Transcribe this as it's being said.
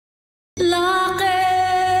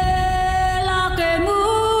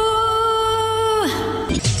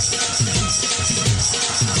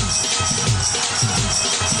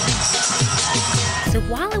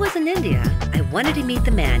wanted to meet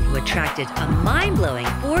the man who attracted a mind-blowing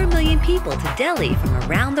 4 million people to Delhi from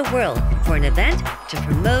around the world for an event to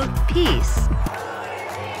promote peace.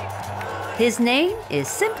 His name is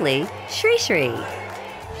simply Shri Shri.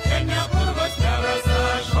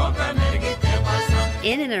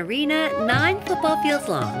 In an arena 9 football fields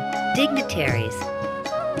long, dignitaries,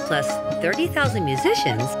 plus 30,000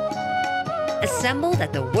 musicians, assembled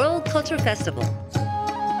at the World Culture Festival.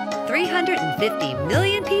 350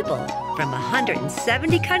 million people from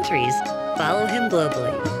 170 countries follow him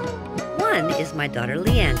globally. One is my daughter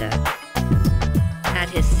Leanda. At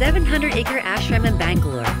his 700-acre ashram in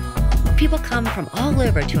Bangalore, people come from all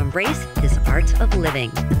over to embrace his art of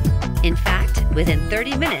living. In fact, within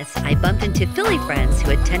 30 minutes, I bumped into Philly friends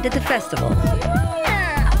who attended the festival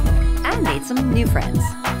and made some new friends.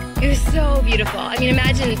 It was so beautiful. I mean,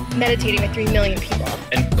 imagine meditating with 3 million people.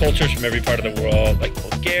 And cultures from every part of the world, like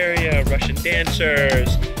Bulgaria, Russian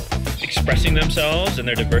dancers, expressing themselves and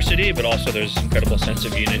their diversity, but also there's an incredible sense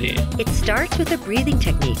of unity. It starts with a breathing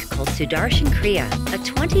technique called Sudarshan Kriya, a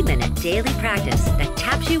 20-minute daily practice that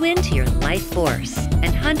taps you into your life force.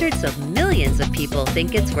 And hundreds of millions of people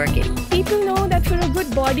think it's working. People know that for a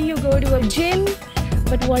good body you go to a gym,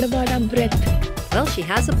 but what about our breath? Well, she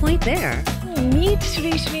has a point there. Meet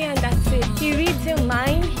Shri Shri and that's it. He reads your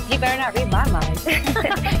mind. He better not read my mind.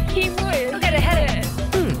 He would. Look at ahead.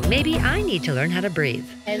 Maybe I need to learn how to breathe.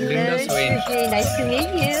 Hello, Swain. Nice to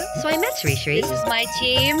meet you. So I met Shri Shri. This is my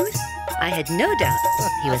team. I had no doubt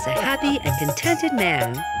he was a happy and contented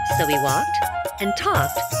man. So we walked and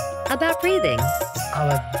talked about breathing.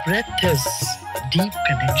 Our breath is deep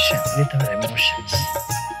connection with our emotions.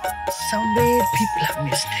 Somewhere people have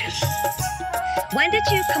missed this. When did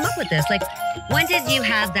you come up with this? Like, when did you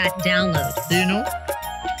have that download? Do you know?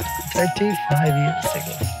 35 years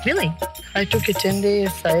ago. Really? I took a 10-day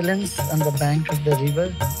silence on the bank of the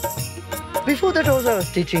river. Before that also I was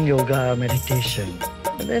teaching yoga, meditation.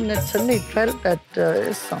 And then suddenly it felt that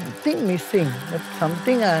there's something missing. That's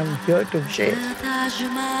something I'm here to share. So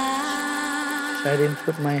I didn't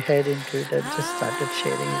put my head into it. I just started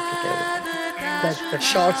sharing it with everyone. That's the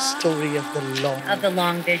short story of the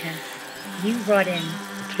long vision. You brought in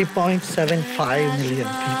 3.75 million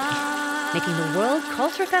people. Making the World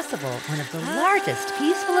Culture Festival one of the largest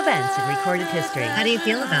peaceful events in recorded history. How do you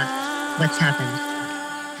feel about what's happened?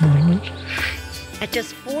 At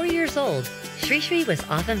just 4 years old, Shri Shri was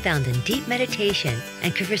often found in deep meditation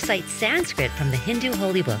and could recite Sanskrit from the Hindu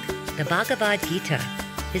holy book, the Bhagavad Gita.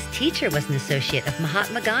 His teacher was an associate of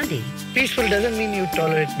Mahatma Gandhi. Peaceful doesn't mean you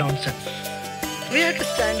tolerate nonsense. We have to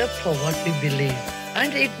stand up for what we believe.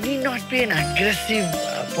 And it need not be an aggressive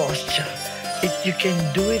posture. You can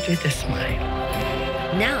do it with a smile.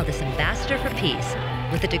 Now this ambassador for peace,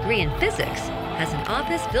 with a degree in physics, has an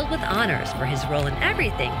office filled with honors for his role in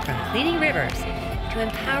everything from cleaning rivers to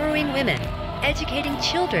empowering women, educating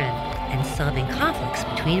children, and solving conflicts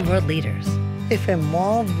between world leaders. If a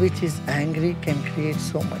mob which is angry can create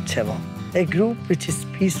so much havoc, a group which is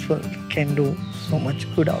peaceful can do so much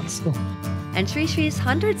good also. And Shri Shri's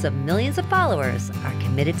hundreds of millions of followers are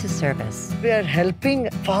committed to service. We are helping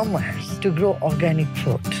farmers to grow organic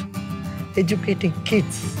food, educating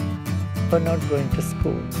kids who are not going to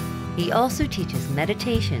school. He also teaches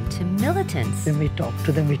meditation to militants. When we talk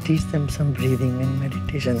to them, we teach them some breathing and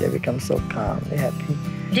meditation. They become so calm, they're happy.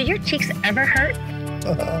 Do your cheeks ever hurt?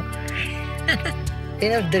 You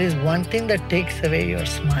know, there is one thing that takes away your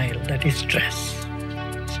smile, that is stress.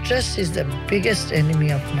 Stress is the biggest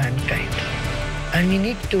enemy of mankind. And we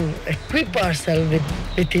need to equip ourselves with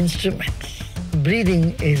instruments.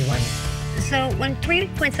 Breathing is one. So when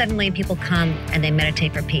 3.7 million people come and they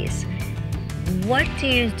meditate for peace, what do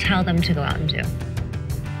you tell them to go out and do?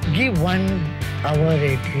 Give 1 hour a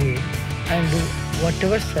day and do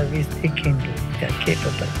whatever service they can do. They are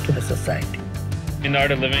capable to the society. And the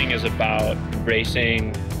art of living is about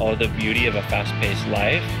embracing all the beauty of a fast-paced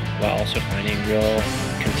life while also finding real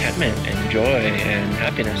contentment and joy and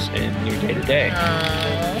happiness in your day-to-day.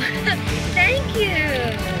 Oh, thank you.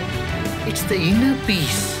 It's the inner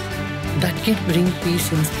peace that can bring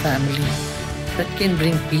peace in family, that can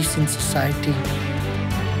bring peace in society,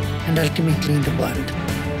 and ultimately in the world.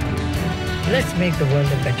 Let's make the world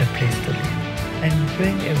a better place to live and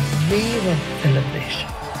bring a wave of celebration.